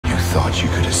thought you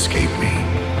could escape me.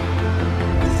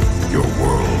 Your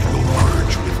world will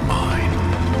merge with mine.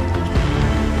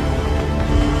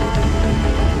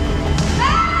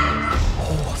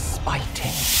 Horse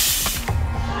biting.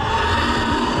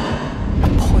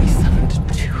 Poisoned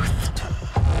toothed.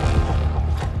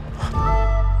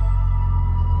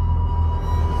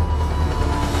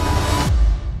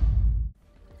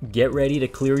 Get ready to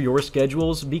clear your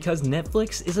schedules because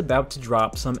Netflix is about to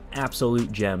drop some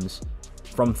absolute gems.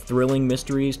 From thrilling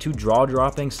mysteries to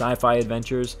jaw-dropping sci-fi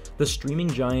adventures, the streaming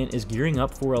giant is gearing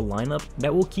up for a lineup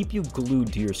that will keep you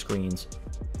glued to your screens.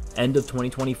 End of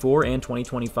 2024 and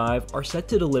 2025 are set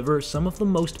to deliver some of the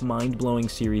most mind-blowing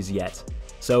series yet.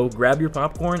 So grab your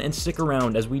popcorn and stick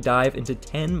around as we dive into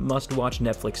 10 must-watch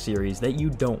Netflix series that you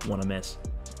don't want to miss.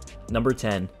 Number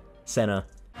 10. Senna.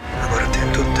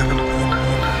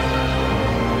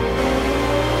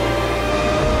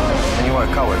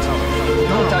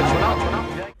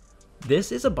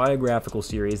 This is a biographical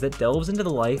series that delves into the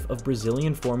life of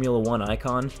Brazilian Formula One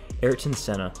icon Ayrton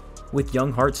Senna, with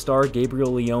young Heart star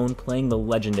Gabriel Leone playing the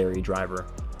legendary driver.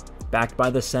 Backed by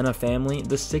the Senna family,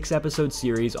 the 6-episode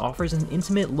series offers an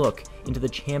intimate look into the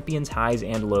champion's highs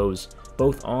and lows,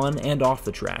 both on and off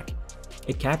the track.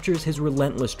 It captures his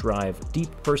relentless drive, deep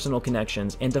personal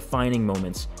connections, and defining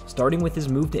moments, starting with his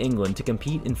move to England to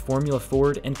compete in Formula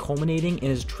Ford and culminating in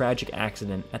his tragic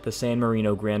accident at the San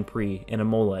Marino Grand Prix in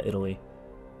Imola, Italy.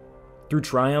 Through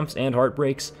triumphs and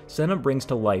heartbreaks, Senna brings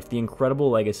to life the incredible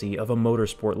legacy of a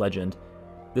motorsport legend.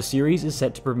 The series is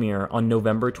set to premiere on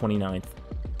November 29th.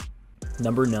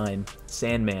 Number 9.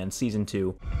 Sandman Season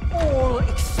 2. All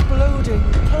exploding,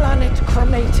 planet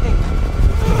cremating.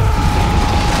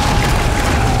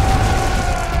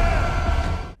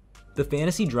 The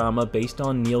fantasy drama based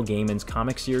on Neil Gaiman's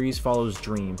comic series follows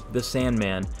Dream, the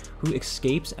Sandman, who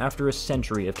escapes after a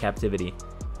century of captivity.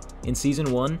 In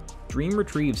Season 1, Dream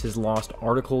retrieves his lost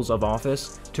Articles of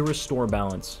Office to restore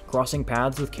balance, crossing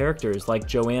paths with characters like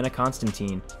Joanna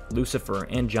Constantine, Lucifer,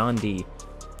 and John Dee.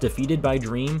 Defeated by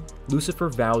Dream, Lucifer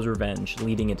vows revenge,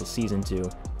 leading into Season 2.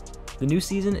 The new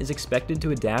season is expected to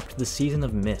adapt the Season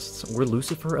of Mists, where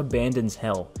Lucifer abandons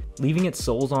Hell, leaving its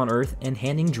souls on Earth and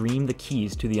handing Dream the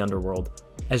keys to the underworld.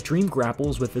 As Dream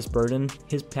grapples with this burden,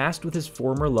 his past with his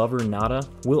former lover Nada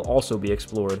will also be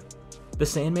explored. The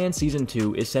Sandman Season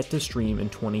 2 is set to stream in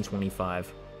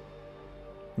 2025.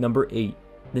 Number 8.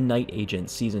 The Night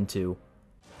Agent Season 2.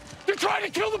 They're trying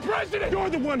to kill the president! You're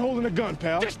the one holding the gun,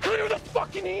 pal. Just clear the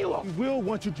fucking helo! You will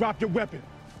once you drop your weapon.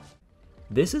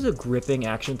 This is a gripping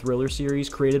action thriller series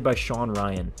created by Sean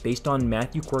Ryan, based on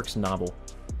Matthew Quirk's novel.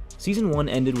 Season 1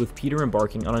 ended with Peter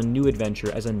embarking on a new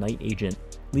adventure as a night agent,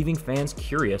 leaving fans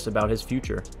curious about his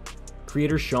future.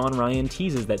 Creator Sean Ryan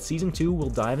teases that Season 2 will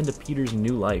dive into Peter's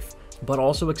new life, but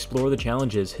also explore the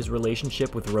challenges his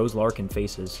relationship with Rose Larkin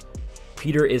faces.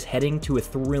 Peter is heading to a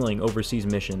thrilling overseas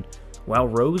mission, while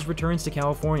Rose returns to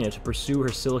California to pursue her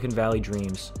Silicon Valley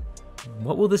dreams.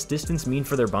 What will this distance mean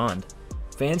for their bond?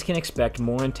 Fans can expect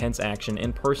more intense action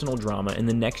and personal drama in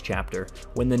the next chapter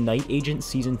when The Night Agent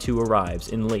Season 2 arrives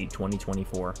in late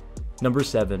 2024. Number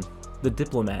 7. The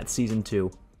Diplomat Season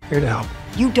 2. Here to help.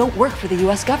 You don't work for the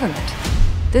US government.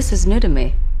 This is new to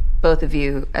me. Both of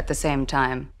you at the same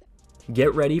time.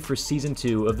 Get ready for Season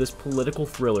 2 of this political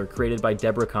thriller created by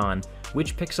Deborah Kahn,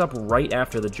 which picks up right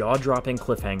after the jaw-dropping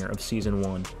cliffhanger of Season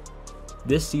 1.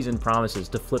 This season promises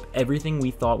to flip everything we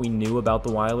thought we knew about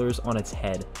the Weilers on its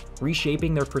head,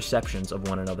 reshaping their perceptions of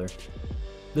one another.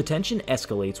 The tension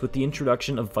escalates with the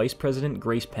introduction of Vice President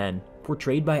Grace Penn,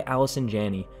 portrayed by Allison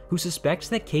Janney, who suspects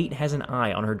that Kate has an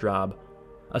eye on her job,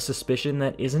 a suspicion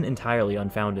that isn't entirely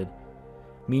unfounded.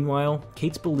 Meanwhile,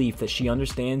 Kate's belief that she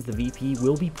understands the VP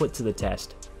will be put to the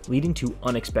test, leading to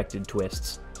unexpected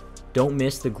twists. Don't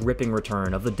miss the gripping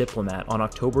return of The Diplomat on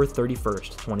October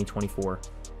 31st, 2024.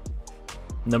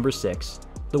 Number 6.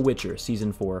 The Witcher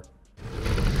Season 4.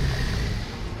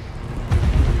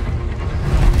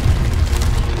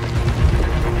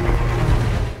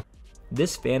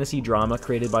 This fantasy drama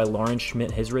created by Lauren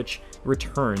Schmidt-Hissrich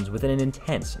returns with an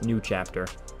intense new chapter.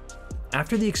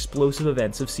 After the explosive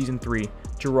events of Season 3,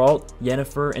 Geralt,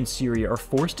 Yennefer, and Ciri are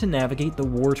forced to navigate the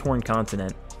war-torn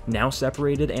continent, now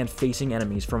separated and facing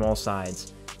enemies from all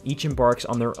sides. Each embarks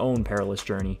on their own perilous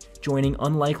journey, joining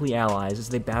unlikely allies as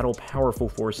they battle powerful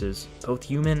forces, both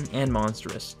human and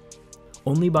monstrous.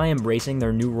 Only by embracing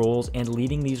their new roles and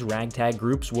leading these ragtag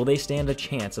groups will they stand a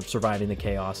chance of surviving the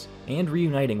chaos, and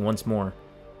reuniting once more.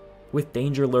 With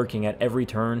danger lurking at every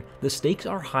turn, the stakes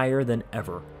are higher than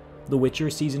ever. The Witcher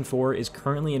Season 4 is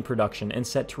currently in production and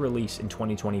set to release in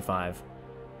 2025.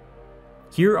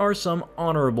 Here are some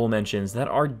honorable mentions that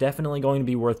are definitely going to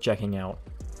be worth checking out.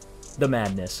 The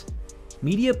madness.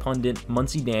 Media pundit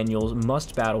Muncie Daniels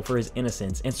must battle for his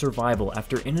innocence and survival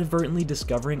after inadvertently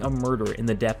discovering a murder in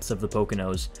the depths of the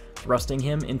Poconos, thrusting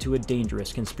him into a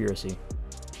dangerous conspiracy.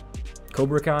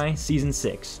 Cobra Kai Season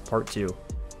 6, Part 2.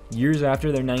 Years after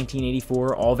their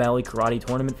 1984 All-Valley Karate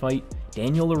Tournament fight,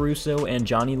 Daniel LaRusso and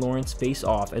Johnny Lawrence face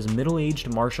off as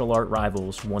middle-aged martial art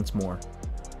rivals once more.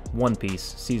 One Piece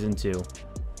Season 2.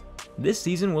 This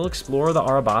season will explore the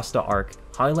Arabasta arc,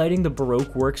 highlighting the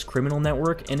Baroque Works criminal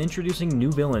network and introducing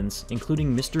new villains,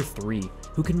 including Mr. 3,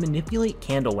 who can manipulate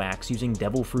candle wax using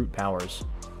devil fruit powers.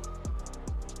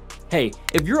 Hey,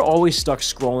 if you're always stuck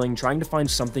scrolling trying to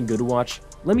find something good to watch,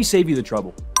 let me save you the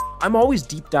trouble. I'm always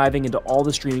deep diving into all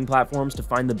the streaming platforms to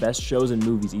find the best shows and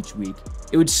movies each week.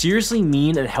 It would seriously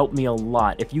mean and help me a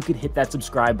lot if you could hit that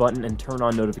subscribe button and turn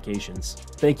on notifications.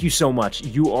 Thank you so much,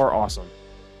 you are awesome.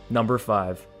 Number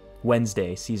 5.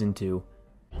 Wednesday Season 2.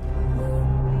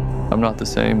 I'm not the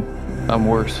same. I'm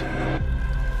worse.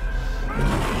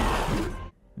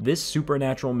 This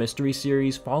supernatural mystery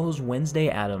series follows Wednesday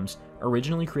Addams,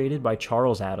 originally created by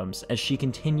Charles Addams, as she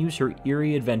continues her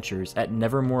eerie adventures at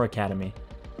Nevermore Academy.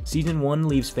 Season 1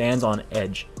 leaves fans on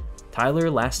edge.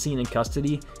 Tyler, last seen in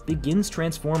custody, begins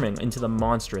transforming into the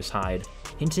monstrous Hyde,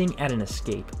 hinting at an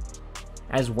escape.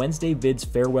 As Wednesday bids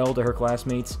farewell to her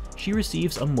classmates, she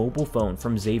receives a mobile phone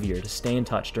from Xavier to stay in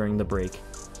touch during the break.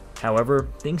 However,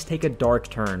 things take a dark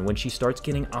turn when she starts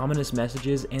getting ominous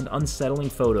messages and unsettling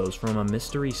photos from a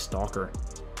mystery stalker.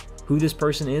 Who this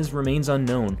person is remains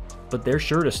unknown, but they're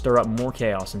sure to stir up more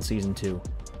chaos in Season 2.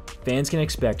 Fans can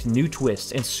expect new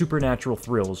twists and supernatural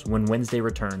thrills when Wednesday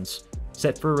returns,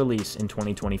 set for release in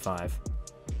 2025.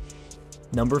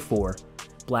 Number 4.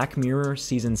 Black Mirror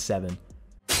Season 7.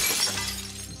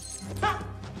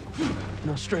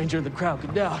 No stranger in the crowd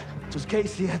could doubt. Just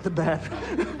Casey at the bat.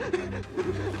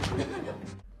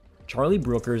 Charlie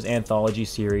Brooker's anthology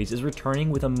series is returning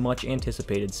with a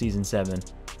much-anticipated Season 7.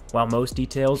 While most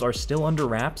details are still under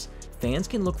wraps, fans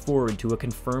can look forward to a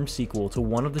confirmed sequel to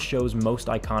one of the show's most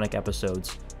iconic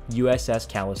episodes, USS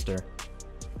Callister.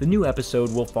 The new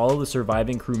episode will follow the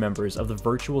surviving crew members of the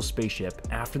virtual spaceship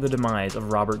after the demise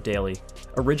of Robert Daly,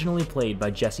 originally played by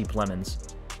Jesse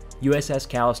Plemons. USS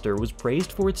Callister was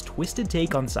praised for its twisted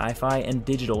take on sci-fi and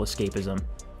digital escapism,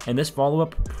 and this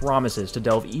follow-up promises to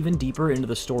delve even deeper into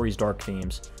the story's dark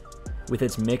themes. With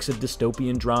its mix of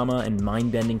dystopian drama and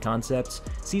mind-bending concepts,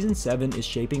 Season 7 is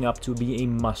shaping up to be a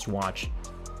must-watch.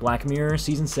 Black Mirror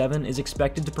Season 7 is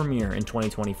expected to premiere in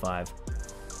 2025.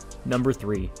 Number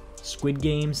 3. Squid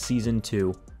Game Season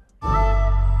 2.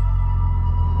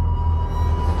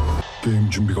 게임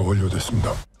준비가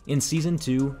완료됐습니다. In Season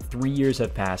 2, 3 years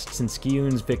have passed since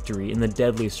Gi-eun's victory in the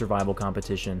deadly survival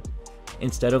competition.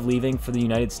 Instead of leaving for the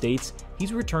United States,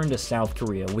 he's returned to South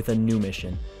Korea with a new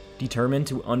mission. Determined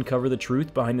to uncover the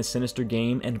truth behind the sinister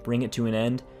game and bring it to an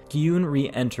end, Gi-eun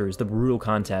re-enters the brutal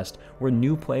contest where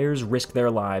new players risk their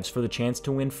lives for the chance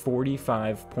to win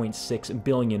 45.6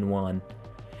 billion won.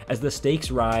 As the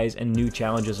stakes rise and new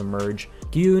challenges emerge,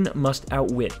 Gi-eun must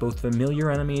outwit both familiar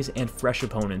enemies and fresh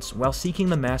opponents while seeking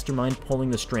the mastermind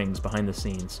pulling the strings behind the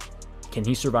scenes. Can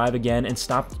he survive again and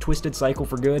stop the twisted cycle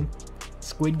for good?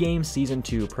 Squid Game Season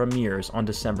 2 premieres on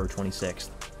December 26th.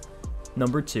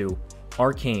 Number 2.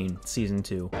 Arcane Season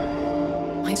 2.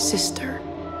 My sister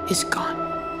is gone.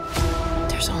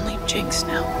 There's only Jinx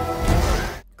now.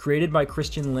 Created by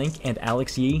Christian Link and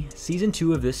Alex Yee, Season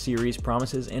 2 of this series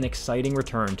promises an exciting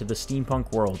return to the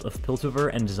steampunk world of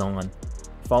Piltover and Zaun.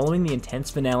 Following the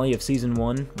intense finale of Season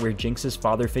 1, where Jinx's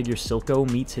father figure Silco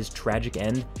meets his tragic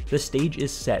end, the stage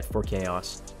is set for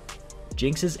chaos.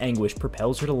 Jinx's anguish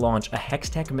propels her to launch a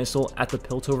Hextech missile at the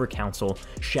Piltover Council,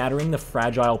 shattering the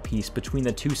fragile peace between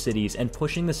the two cities and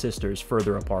pushing the sisters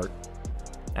further apart.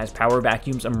 As power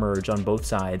vacuums emerge on both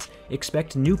sides,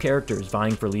 expect new characters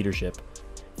vying for leadership.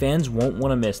 Fans won't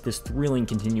want to miss this thrilling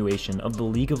continuation of the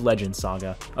League of Legends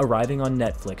saga, arriving on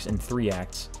Netflix in 3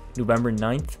 acts, November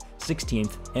 9th,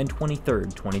 16th, and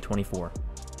 23rd, 2024.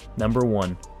 Number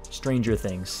 1. Stranger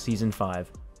Things Season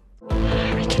 5.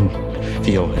 I can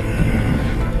feel it.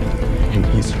 And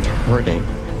he's hurting.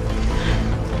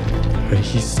 But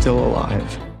he's still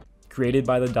alive. Created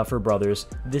by the Duffer Brothers,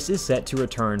 this is set to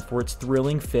return for its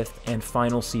thrilling 5th and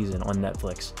final season on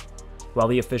Netflix. While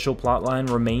the official plotline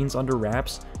remains under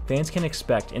wraps, fans can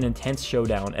expect an intense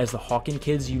showdown as the Hawken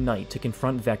kids unite to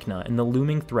confront Vecna and the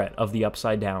looming threat of the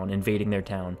Upside Down invading their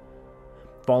town.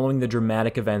 Following the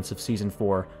dramatic events of Season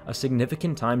 4, a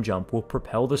significant time jump will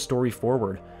propel the story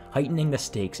forward, heightening the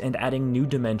stakes and adding new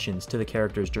dimensions to the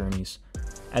characters' journeys.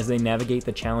 As they navigate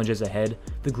the challenges ahead,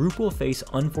 the group will face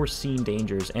unforeseen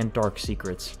dangers and dark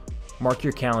secrets. Mark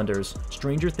your calendars,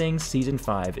 Stranger Things Season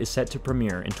 5 is set to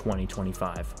premiere in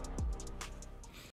 2025.